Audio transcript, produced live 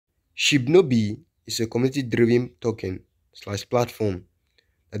Shibnobi is a community-driven token/platform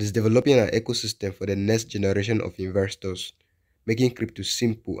that is developing an ecosystem for the next generation of investors, making crypto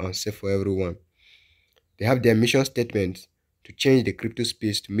simple and safe for everyone. They have their mission statement to change the crypto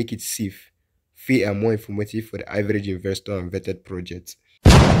space to make it safe, fair, and more informative for the average investor and vetted projects.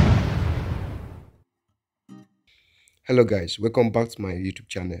 Hello guys, welcome back to my YouTube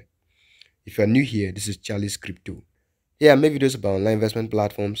channel. If you are new here, this is Charlie's Crypto. Here I make videos about online investment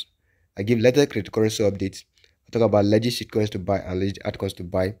platforms. I give latest cryptocurrency updates. I talk about legit shitcoins to buy and legit altcoins to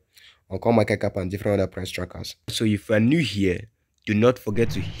buy on CoinMarketCap and different other price trackers. So if you are new here, do not forget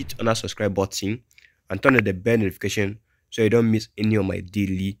to hit on that subscribe button and turn on the bell notification so you don't miss any of my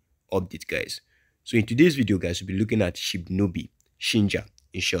daily updates, guys. So in today's video, guys, we'll be looking at Shibnobi, SHINJA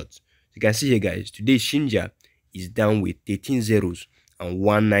in short. You can see here, guys, today SHINJA is down with 13 zeros and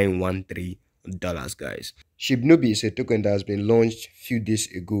 $1913, guys. Shibnobi is a token that has been launched a few days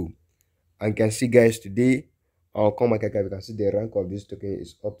ago. And you can see, guys, today on CoinMarketCap, you can see the rank of this token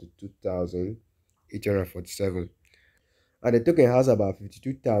is up to 2,847. And the token has about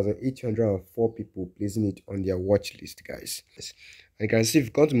 52,804 people placing it on their watch list, guys. And you can see, if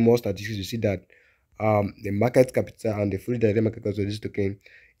you come to more statistics, you see that the market capital and the fully diluted market capital of this token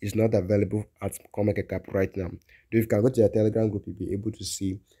is not available at CoinMarketCap right now. Though if you can go to your Telegram group, you'll be able to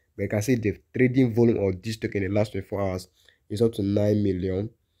see. But you can see the trading volume of this token in the last 24 hours is up to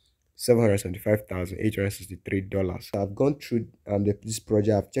 $9,775,863. I've gone through this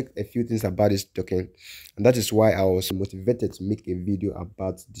project. I've checked a few things about this token, and that is why I was motivated to make a video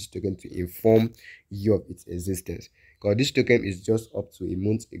about this token to inform you of its existence. Because this token is just up to a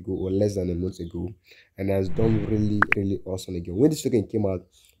month ago or less than a month ago, and has done really awesome again. When this token came out,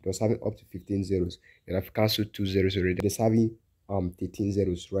 it was having up to 15 zeros, and I've cancelled 2 zeros already. It's having 13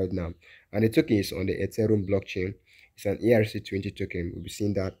 zeros right now, and the token is on the Ethereum blockchain. It's an ERC20 token. We'll be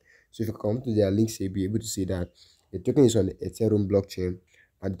seeing that. So if you come to their links, you'll be able to see that the token is on the Ethereum blockchain,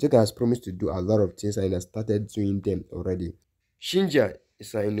 and the token has promised to do a lot of things, and it has started doing them already. SHINJA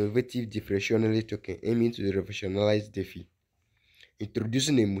is an innovative deflationary token aiming to revolutionize DeFi,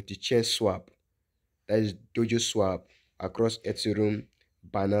 introducing a multi-chain swap, that is DojoSwap, across Ethereum,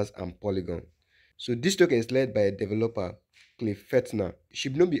 Binance and Polygon. So this token is led by a developer, Fetner.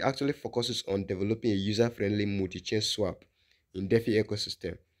 Shibnobi actually focuses on developing a user-friendly multi-chain swap in DeFi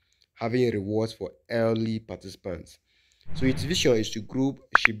ecosystem, having rewards for early participants. So its vision is to group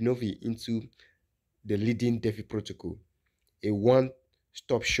Shibnobi into the leading DeFi protocol, a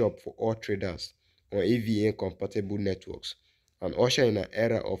one-stop shop for all traders on AVN-compatible networks, and usher in an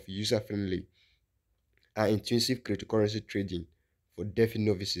era of user-friendly and intuitive cryptocurrency trading for DeFi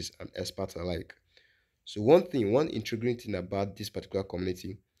novices and experts alike. So one intriguing thing about this particular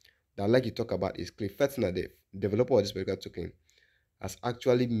community that I'd like to talk about is Fetner, the developer of this particular token, has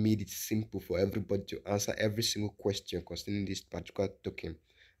actually made it simple for everybody to answer every single question concerning this particular token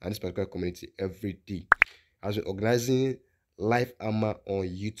and this particular community every day. Has been organizing live armor on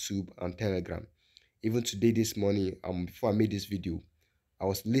YouTube and Telegram. Even today, this morning, before I made this video, I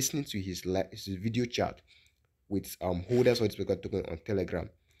was listening to his video chat with holders of this particular token on Telegram.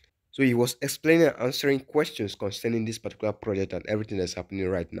 So he was explaining and answering questions concerning this particular project and everything that's happening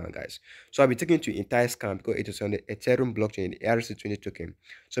right now, guys. So I'll be taking you to entire scan because it is on the Ethereum blockchain, the ERC20 token.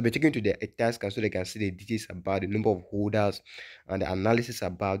 So I'll be taking you to the entire scan so they can see the details about the number of holders and the analysis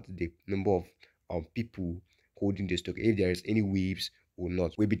about the number of people holding this token, if there is any waves or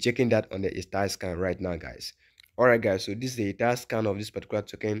not. We'll be checking that on the entire scan right now, guys. Alright, guys, so this is the entire scan of this particular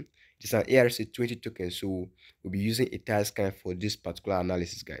token. It's an ERC20 token, so we'll be using a tile scan for this particular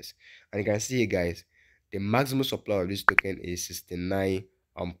analysis, guys. And you can see here, guys, the maximum supply of this token is 69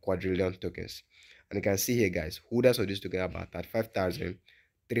 quadrillion tokens. And you can see here, guys, holders of this token are about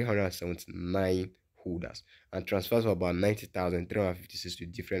 35,379 holders, and transfers of about 90,356 to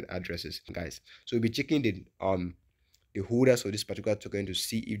different addresses, guys. So we'll be checking the holders of this particular token to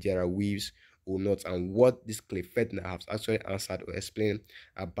see if there are waves or not, and what this Fetner has actually answered or explained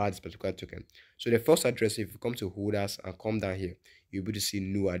about this particular token. So the first address, if you come to holders and come down here, you'll be able to see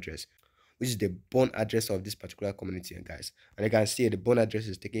new address, which is the bond address of this particular community, guys. And you can see the bond address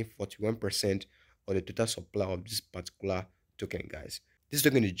is taking 41% of the total supply of this particular token, guys. This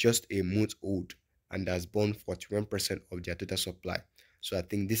token is just a month old and has bond 41% of their total supply. So I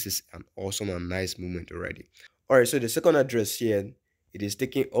think this is an awesome and nice movement already. Alright, so the second address here, it is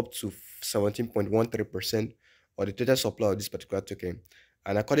taking up to 17.13% of the total supply of this particular token.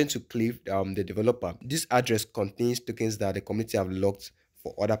 And according to Cliff, the developer, this address contains tokens that the community have locked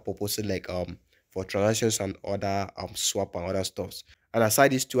for other purposes, like for transactions and other swap and other stuffs. And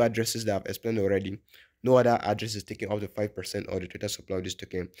aside these two addresses that I've explained already, No other address is taking up to 5% of the total supply of this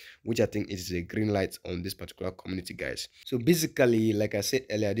token, which I think is a green light on this particular community, guys. So basically, like I said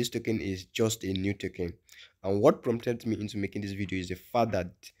earlier, this token is just a new token. And what prompted me into making this video is the fact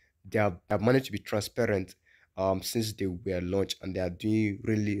that they have managed to be transparent since they were launched, and they are doing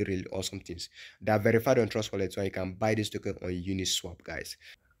really awesome things. They are verified on Trust Wallet, so you can buy this token on Uniswap, guys.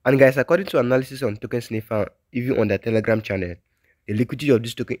 And guys, according to analysis on Token Sniffer, even on the Telegram channel, the liquidity of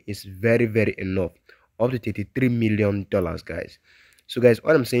this token is very enough, up to $33 million, guys. So guys,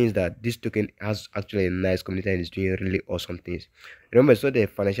 what I'm saying is that this token has actually a nice community and is doing really awesome things. Remember, it's not the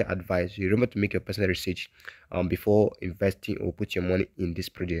financial advice. You remember to make your personal research before investing or put your money in this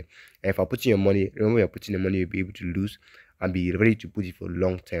project. And if I put in your money, remember you're putting the money, you'll be able to lose and be ready to put it for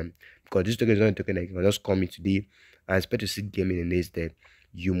long term. Because this token is not a token that you can just come in today and expect to see game in the next day.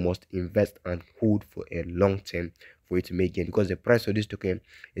 You must invest and hold for a long term for it to make gain, because the price of this token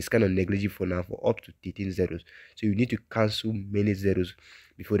is kind of negligible for now, for up to 13 zeros. So you need to cancel many zeros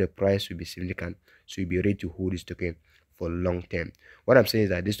before the price will be significant, so you'll be ready to hold this token for long term. What I'm saying is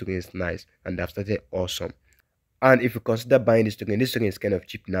that this token is nice and they've started awesome. And if you consider buying this token is kind of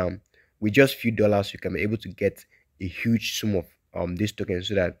cheap now. With just few dollars, you can be able to get a huge sum of this token,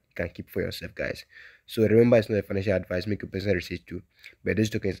 so that you can keep for yourself, guys. So remember, it's not a financial advice. Make your personal research too. But this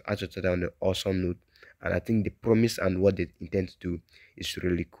token is actually started on an awesome note, and I think the promise and what they intend to do is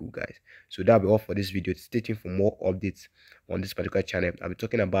really cool, guys. So that'll be all for this video. Stay tuned for more updates on this particular channel. I'll be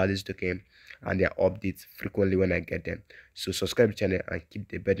talking about this token and their updates frequently when I get them. So subscribe to the channel and keep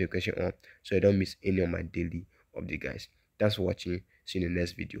the bell notification on, so you don't miss any of my daily update, guys. Thanks for watching. See you in the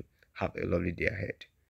next video. Have a lovely day ahead.